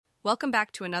Welcome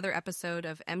back to another episode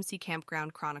of MC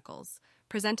Campground Chronicles,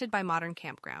 presented by Modern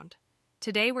Campground.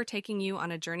 Today we're taking you on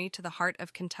a journey to the heart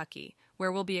of Kentucky,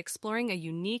 where we'll be exploring a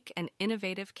unique and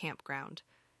innovative campground.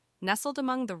 Nestled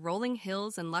among the rolling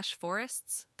hills and lush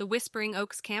forests, the Whispering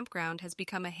Oaks Campground has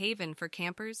become a haven for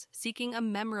campers seeking a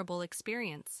memorable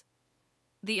experience.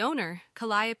 The owner,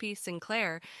 Kalliope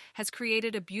Sinclair, has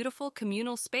created a beautiful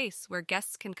communal space where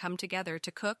guests can come together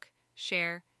to cook,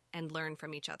 share, and learn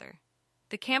from each other.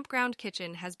 The Campground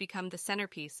Kitchen has become the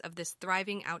centerpiece of this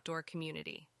thriving outdoor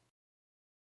community.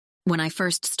 When I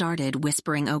first started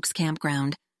Whispering Oaks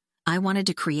Campground, I wanted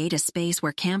to create a space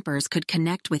where campers could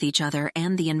connect with each other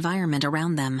and the environment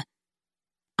around them.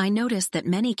 I noticed that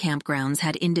many campgrounds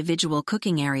had individual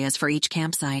cooking areas for each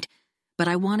campsite, but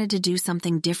I wanted to do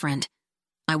something different.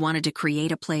 I wanted to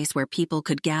create a place where people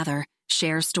could gather,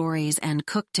 share stories, and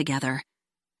cook together.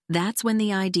 That's when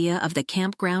the idea of the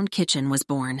Campground Kitchen was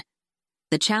born.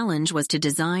 The challenge was to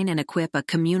design and equip a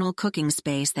communal cooking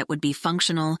space that would be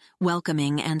functional,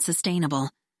 welcoming, and sustainable.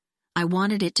 I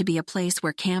wanted it to be a place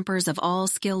where campers of all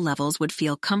skill levels would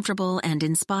feel comfortable and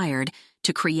inspired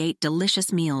to create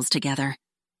delicious meals together.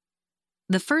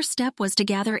 The first step was to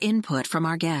gather input from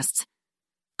our guests.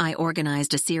 I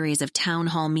organized a series of town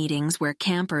hall meetings where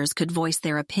campers could voice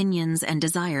their opinions and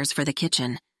desires for the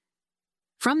kitchen.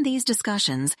 From these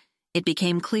discussions, it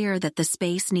became clear that the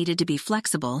space needed to be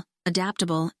flexible,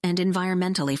 adaptable, and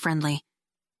environmentally friendly.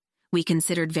 We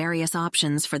considered various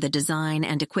options for the design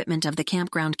and equipment of the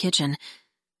Campground Kitchen.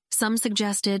 Some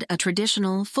suggested a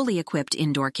traditional, fully equipped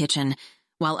indoor kitchen,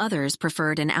 while others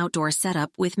preferred an outdoor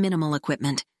setup with minimal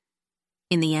equipment.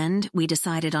 In the end, we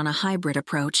decided on a hybrid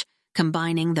approach,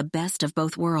 combining the best of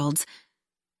both worlds.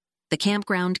 The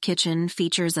Campground Kitchen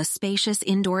features a spacious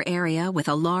indoor area with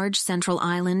a large central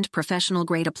island,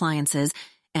 professional-grade appliances,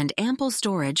 and ample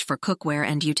storage for cookware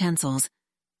and utensils.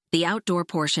 The outdoor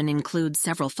portion includes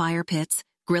several fire pits,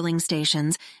 grilling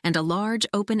stations, and a large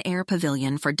open-air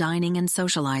pavilion for dining and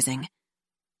socializing.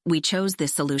 We chose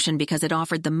this solution because it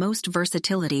offered the most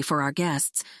versatility for our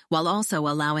guests, while also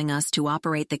allowing us to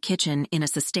operate the kitchen in a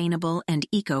sustainable and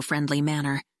eco-friendly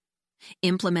manner.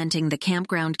 Implementing the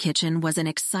Campground Kitchen was an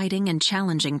exciting and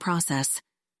challenging process.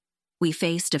 We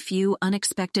faced a few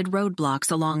unexpected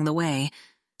roadblocks along the way,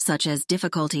 such as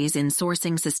difficulties in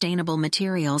sourcing sustainable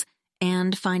materials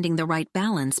and finding the right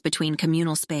balance between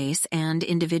communal space and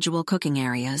individual cooking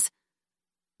areas.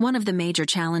 One of the major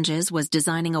challenges was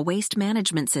designing a waste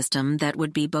management system that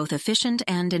would be both efficient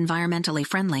and environmentally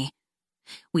friendly.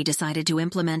 We decided to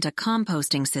implement a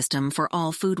composting system for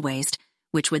all food waste,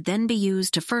 which would then be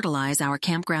used to fertilize our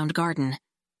campground garden.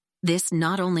 This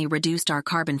not only reduced our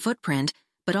carbon footprint,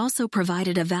 but also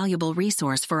provided a valuable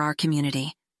resource for our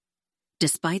community.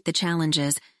 Despite the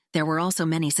challenges, there were also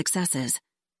many successes.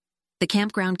 The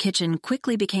Campground Kitchen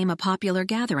quickly became a popular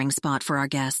gathering spot for our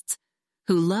guests,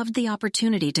 who loved the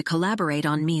opportunity to collaborate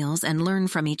on meals and learn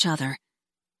from each other.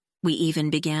 We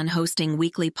even began hosting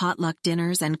weekly potluck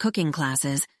dinners and cooking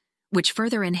classes, which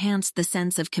further enhanced the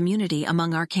sense of community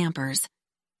among our campers.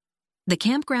 The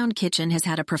Campground Kitchen has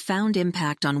had a profound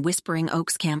impact on Whispering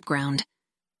Oaks Campground.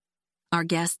 Our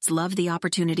guests love the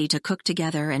opportunity to cook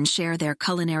together and share their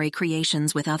culinary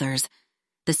creations with others.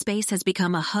 The space has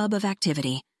become a hub of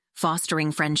activity,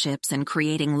 fostering friendships and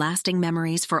creating lasting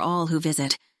memories for all who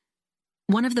visit.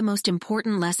 One of the most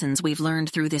important lessons we've learned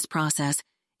through this process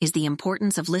is the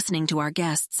importance of listening to our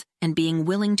guests and being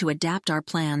willing to adapt our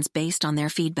plans based on their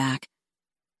feedback.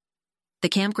 The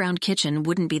Campground Kitchen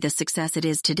wouldn't be the success it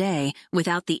is today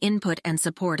without the input and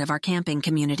support of our camping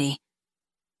community.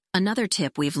 Another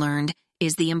tip we've learned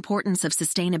is the importance of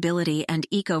sustainability and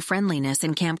eco-friendliness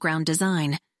in campground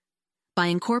design. By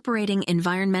incorporating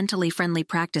environmentally friendly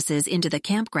practices into the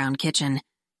Campground Kitchen,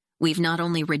 we've not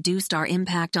only reduced our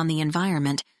impact on the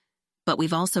environment, but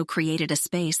we've also created a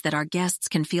space that our guests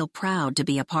can feel proud to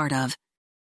be a part of.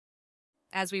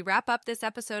 As we wrap up this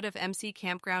episode of MC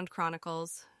Campground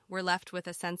Chronicles, we're left with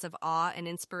a sense of awe and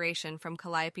inspiration from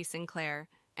Kalliope Sinclair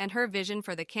and her vision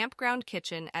for the Campground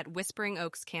Kitchen at Whispering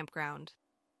Oaks Campground.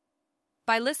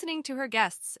 By listening to her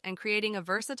guests and creating a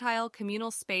versatile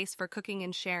communal space for cooking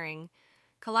and sharing,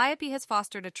 Kalliope has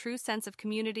fostered a true sense of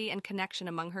community and connection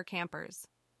among her campers.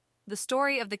 The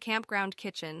story of the Campground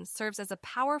Kitchen serves as a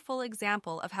powerful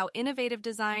example of how innovative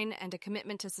design and a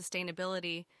commitment to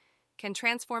sustainability can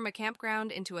transform a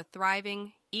campground into a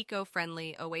thriving,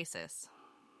 eco-friendly oasis.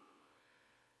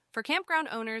 For campground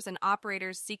owners and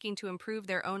operators seeking to improve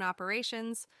their own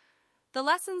operations, the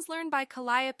lessons learned by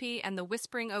Kalliope and the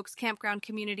Whispering Oaks Campground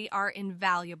community are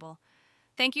invaluable.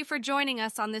 Thank you for joining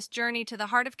us on this journey to the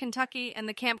heart of Kentucky and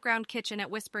the Campground Kitchen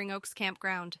at Whispering Oaks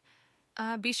Campground.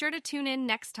 Be sure to tune in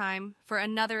next time for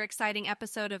another exciting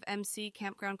episode of MC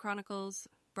Campground Chronicles,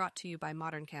 brought to you by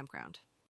Modern Campground.